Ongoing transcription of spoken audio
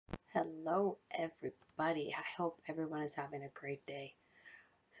Hello everybody. I hope everyone is having a great day.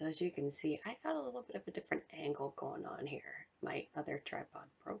 So as you can see, I got a little bit of a different angle going on here. My other tripod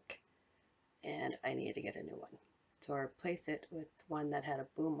broke and I needed to get a new one. So I replaced it with one that had a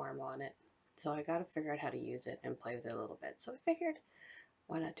boom arm on it. So I got to figure out how to use it and play with it a little bit. So I figured,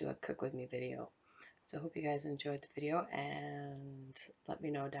 why not do a cook with me video? So I hope you guys enjoyed the video and let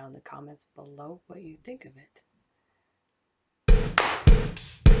me know down in the comments below what you think of it.